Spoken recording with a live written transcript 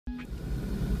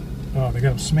Oh, they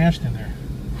got him smashed in there.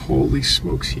 Holy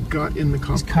smokes, he got in the cop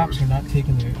car. These cops are not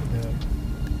taking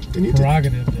the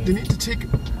prerogative. They need to take...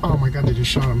 Oh my god, they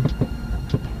just shot him.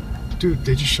 Dude,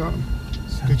 they just shot him.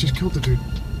 They just killed the dude.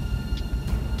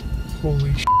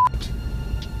 Holy shit.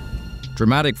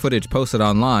 Dramatic footage posted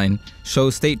online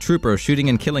shows state troopers shooting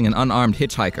and killing an unarmed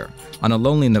hitchhiker on a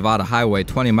lonely Nevada highway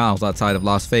 20 miles outside of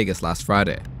Las Vegas last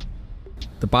Friday.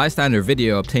 The bystander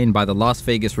video obtained by the Las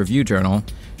Vegas Review-Journal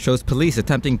shows police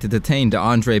attempting to detain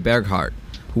D'Andre Berghart,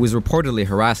 who was reportedly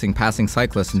harassing passing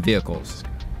cyclists and vehicles.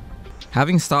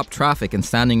 Having stopped traffic and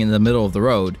standing in the middle of the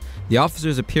road, the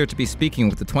officers appear to be speaking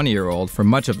with the 20-year-old for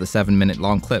much of the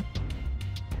 7-minute-long clip.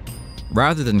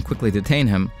 Rather than quickly detain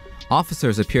him,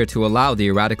 officers appear to allow the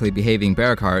erratically behaving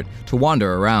Berghart to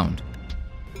wander around.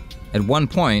 At one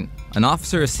point, an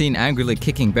officer is seen angrily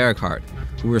kicking Berghart,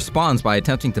 who responds by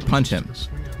attempting to punch him.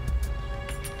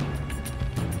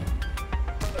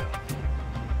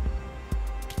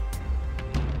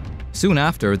 Soon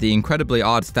after, the incredibly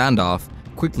odd standoff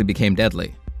quickly became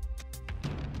deadly.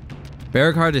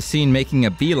 Berghart is seen making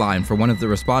a beeline for one of the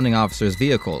responding officer's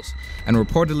vehicles and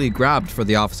reportedly grabbed for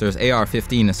the officer's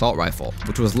AR-15 assault rifle,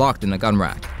 which was locked in a gun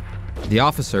rack. The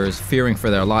officers, fearing for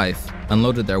their life,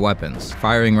 unloaded their weapons,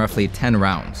 firing roughly 10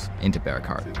 rounds into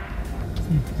Berghart.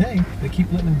 Hey, they keep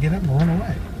letting him get up and run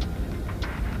away.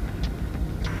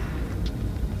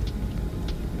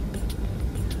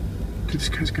 This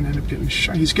guy's gonna end up getting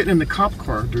shot. He's getting in the cop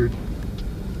car, dude.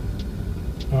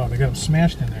 Oh, they got him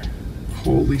smashed in there.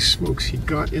 Holy smokes, he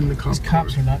got in the cop car.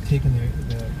 These cops are not taking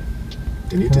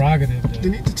the prerogative. They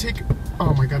need to take...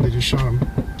 Oh my god, they just shot him.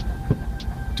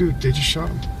 Dude, they just shot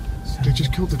him. They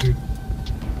just killed the dude.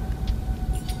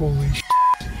 Holy shit.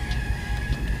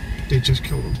 They just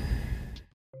killed him.